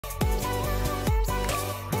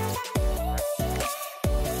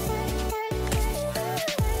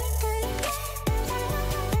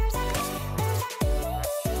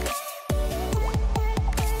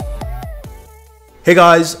Hey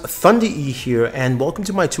guys, Thunder E here and welcome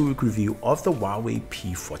to my 2-week review of the HUAWEI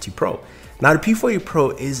P40 Pro. Now the P40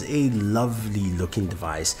 Pro is a lovely looking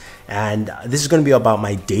device and this is going to be about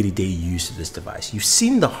my day-to-day use of this device. You've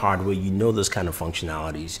seen the hardware, you know those kind of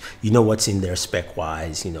functionalities, you know what's in there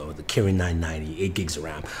spec-wise, you know the Kirin 990, 8 gigs of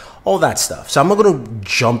RAM, all that stuff. So I'm not going to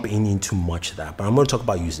jump into much of that, but I'm going to talk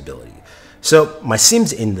about usability. So my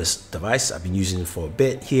SIM's in this device. I've been using it for a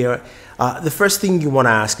bit here. The first thing you want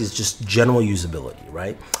to ask is just general usability,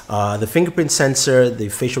 right? The fingerprint sensor, the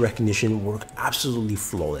facial recognition work absolutely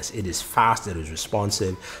flawless. It is fast, it is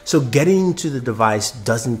responsive. So getting into the device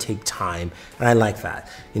doesn't take time, and I like that.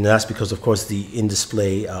 You know, that's because of course the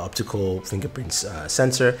in-display optical fingerprint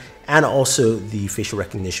sensor and also the facial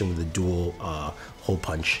recognition with the dual hole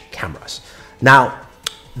punch cameras. Now,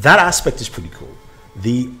 that aspect is pretty cool.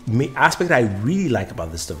 The aspect I really like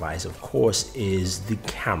about this device, of course, is the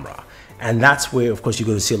camera. And that's where, of course, you're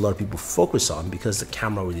going to see a lot of people focus on because the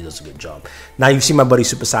camera really does a good job. Now, you've seen my buddy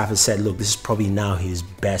Super Saf said, look, this is probably now his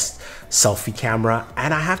best selfie camera.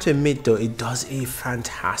 And I have to admit, though, it does a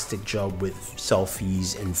fantastic job with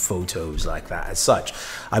selfies and photos like that as such.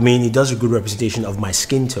 I mean, it does a good representation of my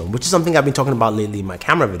skin tone, which is something I've been talking about lately in my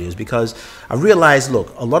camera videos because I realized,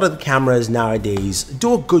 look, a lot of the cameras nowadays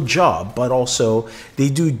do a good job, but also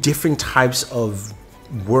they do different types of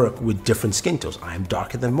work with different skin tones. I'm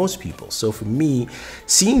darker than most people, so for me,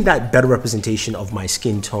 seeing that better representation of my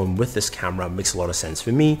skin tone with this camera makes a lot of sense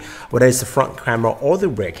for me, whether it's the front camera or the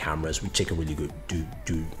rear cameras, which take a really good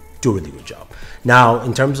do a really good job. Now,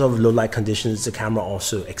 in terms of low light conditions, the camera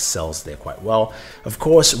also excels there quite well. Of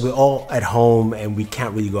course, we're all at home and we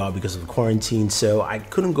can't really go out because of the quarantine, so I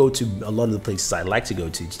couldn't go to a lot of the places I like to go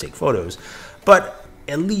to take photos, but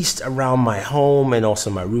at least around my home and also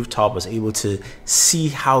my rooftop, I was able to see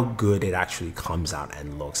how good it actually comes out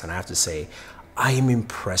and looks. And I have to say, I am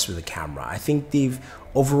impressed with the camera. I think they've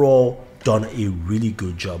overall done a really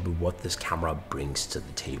good job with what this camera brings to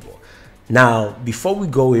the table. Now, before we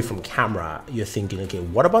go away from camera, you're thinking, okay,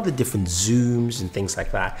 what about the different zooms and things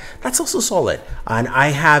like that? That's also solid. And I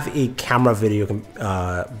have a camera video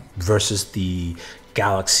versus the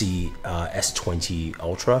Galaxy S20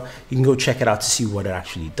 Ultra. You can go check it out to see what it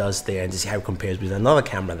actually does there and to see how it compares with another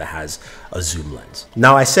camera that has a zoom lens.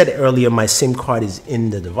 Now, I said earlier my SIM card is in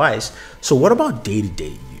the device. So what about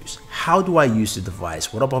day-to-day use? How do I use the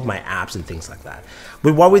device? What about my apps and things like that?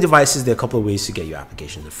 With HUAWEI devices, there are a couple of ways to get your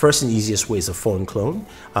application. The first and easiest way is a phone clone,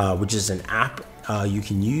 which is an app you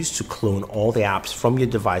can use to clone all the apps from your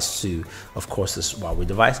device to, of course, this HUAWEI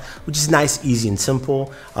device, which is nice, easy, and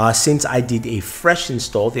simple. Since I did a fresh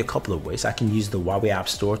install, there are a couple of ways. I can use the HUAWEI App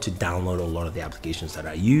Store to download a lot of the applications that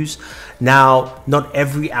I use. Now, not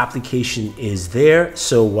every application is there,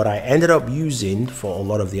 so what I ended up using for a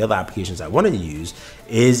lot of the other applications I wanted to use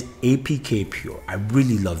is APK Pure. I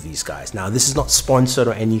really love these guys. Now, this is not sponsored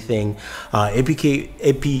or anything.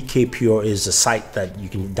 APK Pure is a site that you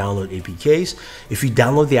can download APKs. If you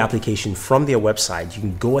download the application from their website, you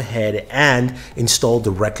can go ahead and install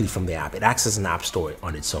directly from the app. It acts as an app store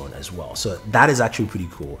on its own as well. So that is actually pretty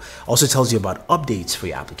cool. Also tells you about updates for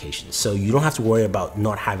your application. So you don't have to worry about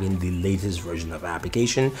not having the latest version of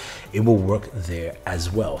application. It will work there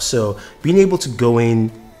as well. So being able to go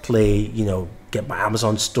in, play, you know, get my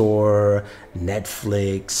Amazon store,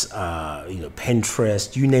 Netflix, you know,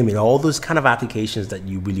 Pinterest, you name it. All those kind of applications that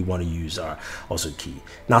you really want to use are also key.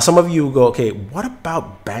 Now, some of you will go, okay, what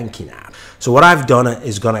about banking app? So what I've done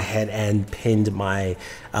is gone ahead and pinned my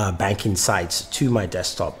banking sites to my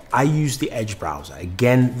desktop. I use the Edge browser.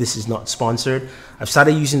 Again, this is not sponsored. I've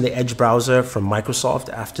started using the Edge browser from Microsoft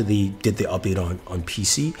after they did the update on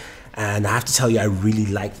PC. And I have to tell you, I really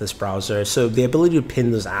like this browser. So the ability to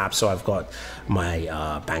pin those apps. So I've got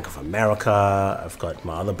my Bank of America, I've got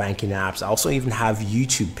my other banking apps. I also even have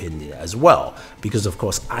YouTube pinned in as well, because of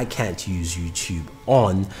course I can't use YouTube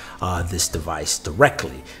on this device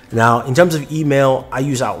directly. Now, in terms of email, I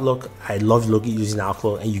use Outlook. I love using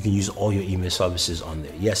Outlook, and you can use all your email services on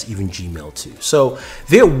there. Yes, even Gmail too. So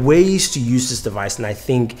there are ways to use this device, and I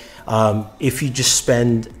think if you just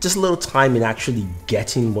spend just a little time in actually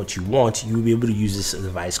getting what you want, you'll be able to use this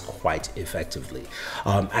device quite effectively.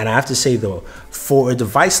 And I have to say though, for a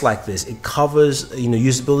device like this, it covers, you know,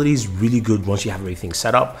 usability is really good once you have everything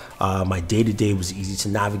set up. My day-to-day was easy to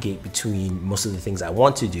navigate between most of the things I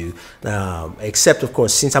want to do, except of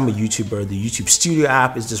course, since I'm a YouTuber, the YouTube Studio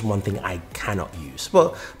app is just one thing I cannot use.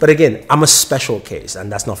 But again, I'm a special case,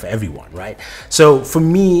 and that's not for everyone, right? So for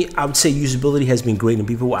me, I would say usability has been great, and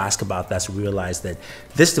people will ask about that to realize that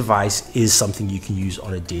this device is something you can use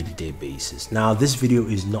on a day-to-day day-to-day basis. Now, this video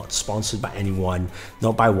is not sponsored by anyone,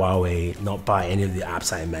 not by Huawei, not by any of the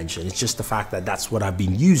apps I mentioned. It's just the fact that that's what I've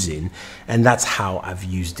been using, and that's how I've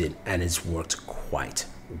used it, and it's worked quite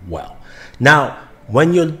well. Now,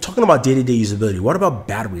 when you're talking about day-to-day usability, what about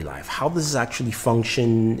battery life? How does this actually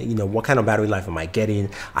function? You know, what kind of battery life am I getting?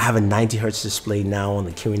 I have a 90 hertz display now on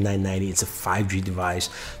the Kirin 990. It's a 5G device.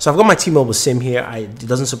 So I've got my T-Mobile SIM here. It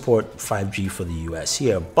doesn't support 5G for the US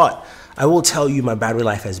here, but I will tell you my battery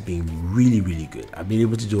life has been really, really good. I've been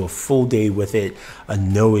able to do a full day with it,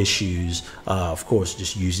 no issues. Of course,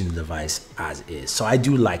 just using the device as is. So I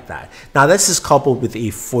do like that. Now, this is coupled with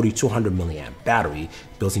a 4200 milliamp battery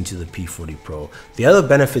built into the P40 Pro. The other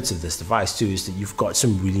benefits of this device too is that you've got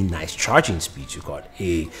some really nice charging speeds. You've got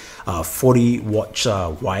a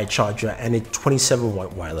 40-watt wired charger and a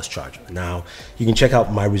 27-watt wireless charger. Now, you can check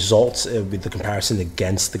out my results with the comparison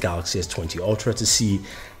against the Galaxy S20 Ultra to see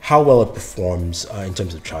how well it performs in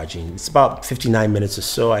terms of charging. It's about 59 minutes or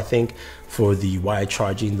so, I think, for the wired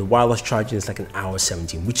charging. The wireless charging is like an hour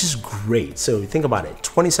 17, which is great. So think about it,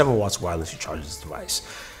 27 watts wirelessly charges this device.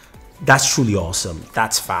 That's truly awesome.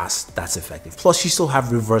 That's fast, that's effective. Plus, you still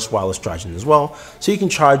have reverse wireless charging as well. So you can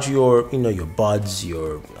charge your, your buds,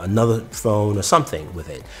 another phone or something with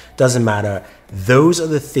it. Doesn't matter. Those are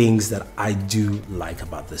the things that I do like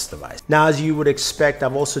about this device. Now, as you would expect,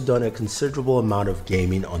 I've also done a considerable amount of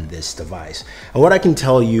gaming on this device. And what I can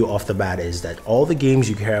tell you off the bat is that all the games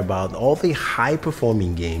you care about, all the high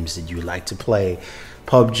performing games that you like to play,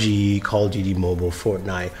 PUBG, Call of Duty Mobile,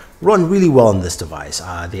 Fortnite, run really well on this device.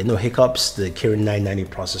 There are no hiccups. The Kirin 990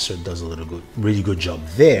 processor does really good job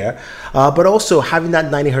there. But also having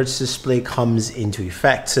that 90 hertz display comes into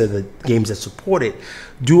effect, so the games that support it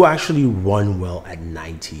do actually run well at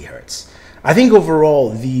 90 hertz. I think overall,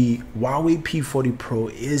 the Huawei P40 Pro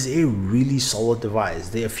is a really solid device.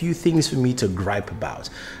 There are a few things for me to gripe about.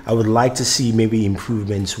 I would like to see maybe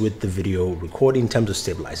improvements with the video recording in terms of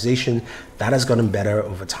stabilization. That has gotten better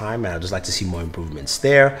over time, and I'd just like to see more improvements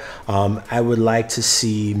there. I would like to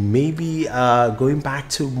see maybe going back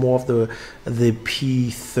to more of the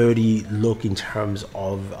P30 look in terms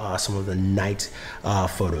of some of the night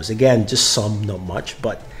photos. Again, just some, not much,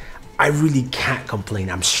 but I really can't complain.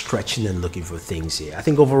 I'm stretching and looking for things here. I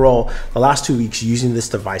think overall, the last 2 weeks using this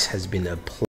device has been a